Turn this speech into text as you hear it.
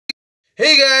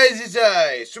Hey guys, it's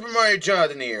I, Super Mario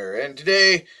Jonathan here, and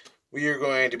today we are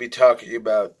going to be talking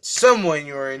about someone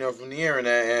you already know from the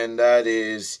internet, and that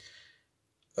is,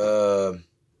 what's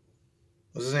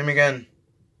his name again?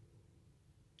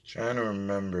 Trying to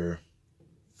remember.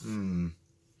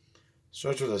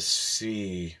 Starts with a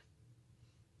C.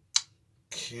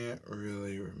 Can't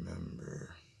really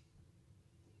remember.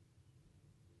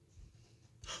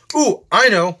 Ooh, I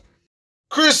know!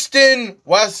 Kristen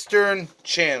Western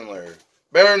Chandler,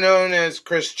 better known as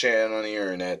Chris Chan on the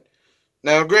internet.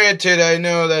 Now, granted, I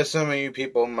know that some of you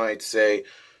people might say,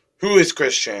 who is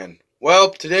Chris Chan?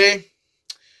 Well, today,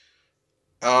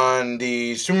 on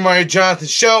the Super Mario Jonathan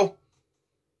show,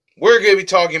 we're going to be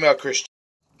talking about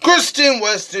Kristen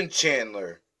Weston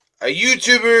Chandler, a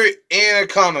YouTuber and a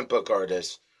comic book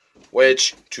artist,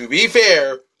 which, to be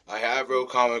fair, I have wrote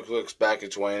comic books back in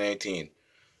 2019.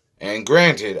 And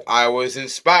granted, I was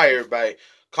inspired by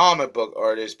comic book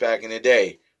artists back in the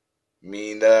day.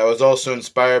 Meaning that I was also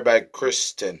inspired by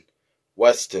Kristen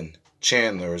Weston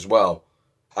Chandler as well.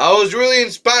 I was really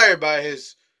inspired by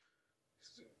his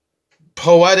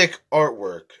poetic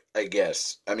artwork, I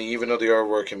guess. I mean, even though the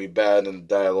artwork can be bad and the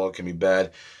dialogue can be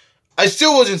bad, I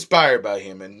still was inspired by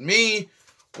him. And me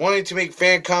wanting to make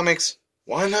fan comics,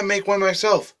 why not make one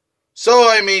myself? So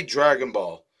I made Dragon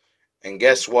Ball. And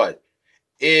guess what?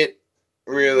 It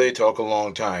really took a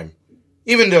long time.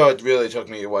 Even though it really took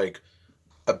me like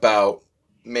about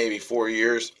maybe 4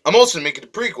 years. I'm also making the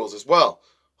prequels as well.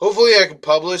 Hopefully I can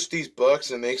publish these books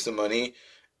and make some money.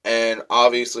 And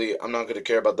obviously I'm not going to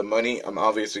care about the money. I'm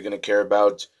obviously going to care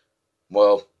about,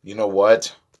 well, you know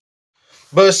what?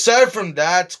 But aside from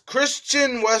that,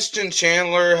 Christian Weston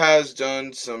Chandler has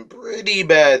done some pretty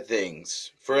bad things.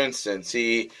 For instance,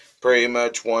 he pretty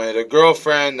much wanted a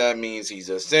girlfriend. That means he's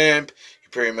a simp. He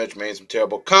pretty much made some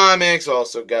terrible comics.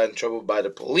 Also got in trouble by the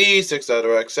police,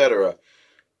 etc., etc.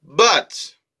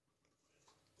 But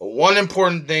one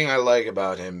important thing I like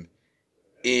about him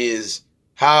is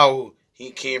how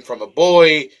he came from a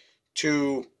boy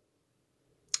to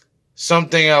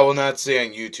something I will not say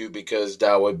on YouTube because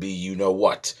that would be you know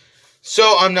what.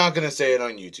 So I'm not going to say it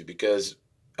on YouTube because,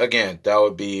 again, that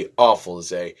would be awful to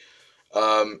say.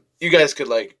 You guys could,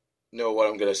 know what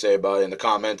I'm going to say about it in the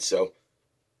comments, so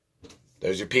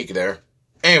there's your peek there.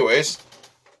 Anyways,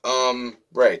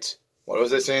 right. What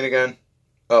was I saying again?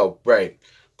 Oh, right.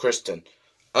 Kristen.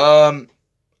 I'm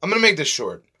going to make this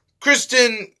short.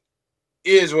 Kristen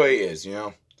is what he is, you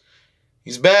know.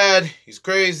 He's bad, he's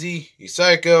crazy, he's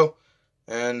psycho,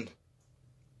 and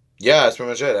yeah, that's pretty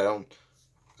much it. I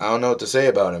don't know what to say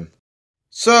about him.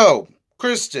 So,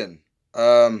 Kristen, I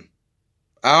don't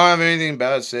have anything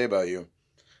bad to say about you.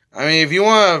 I mean, if you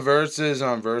want a versus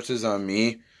on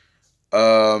me,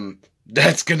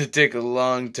 that's gonna take a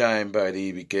long time,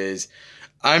 buddy, because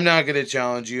I'm not gonna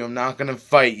challenge you. I'm not gonna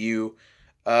fight you.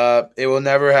 It will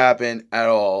never happen at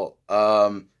all.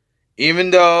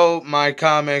 Even though my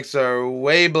comics are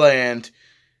way bland,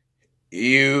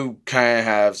 you kind of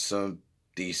have some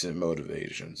decent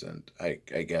motivations, and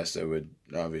I guess I would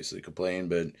obviously complain,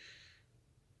 but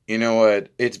you know what?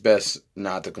 It's best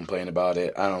not to complain about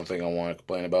it. I don't think I want to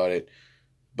complain about it,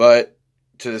 but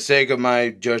to the sake of my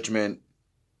judgment,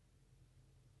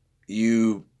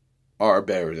 you are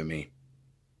better than me.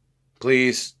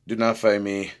 Please do not fight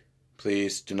me.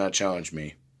 Please do not challenge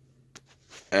me.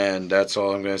 And that's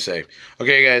all I'm going to say.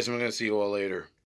 Okay, guys, I'm going to see you all later.